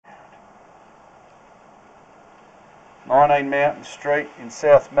19 Mountain Street in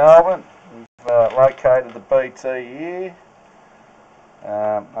South Melbourne. We've located the BT here,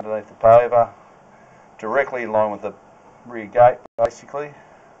 underneath the paver, directly along with the rear gate basically,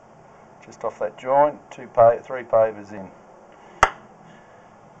 just off that joint, three pavers in.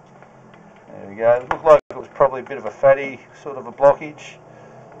 There we go. It looked like it was probably a bit of a fatty sort of a blockage.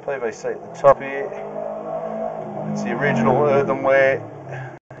 PVC at the top here. It's the original earthenware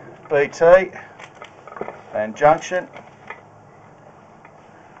BT and junction.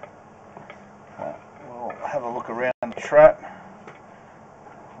 We'll have a look around the trap.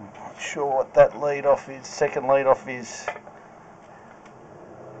 I'm not sure what that lead off is. Second lead off is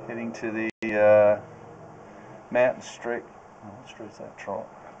heading to the Mountain Street. Oh, what street's that? Trot.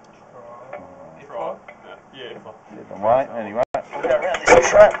 Right. Yeah. Different way. Anyway, we'll go around this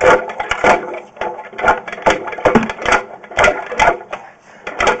trap.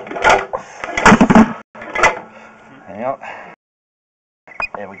 Hang on.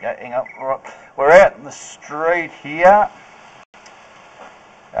 There we go. Hang on. Right. We're out in the street here,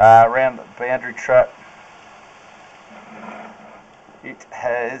 around the boundary trap. It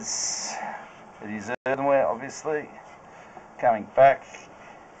is earthenware, obviously. Coming back.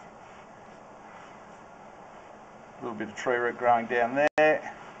 A little bit of tree root growing down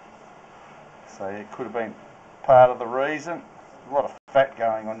there, so it could have been part of the reason. A lot of fat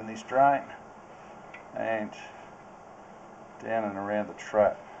going on in this drain, and down and around the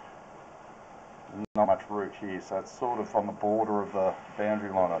trap. There's not much root here, so it's sort of on the border of the boundary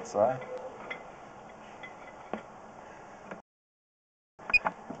line, I'd say.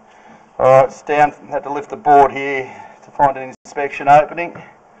 Alright, it's down. Had to lift the board here to find an inspection opening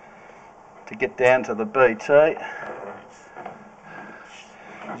to get down to the BT.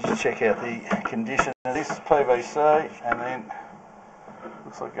 Just check out the condition of this PVC, and then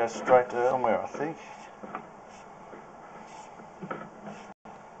looks like it goes straight to earthenware, I think.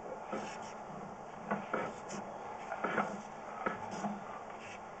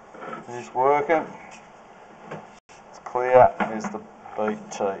 It's working. It's clear. There's the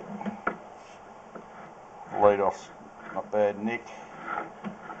BT. Lead off's not bad, Nick.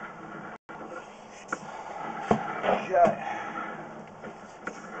 Okay.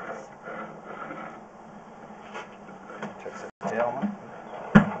 Check that down.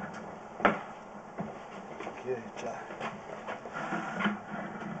 Good.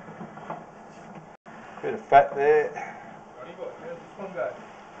 Bit of fat there. Where's this one go?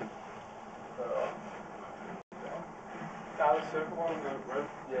 The circle on the roof?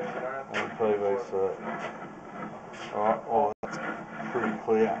 Yeah, PVC. Alright, well that's pretty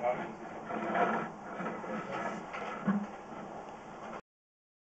clear.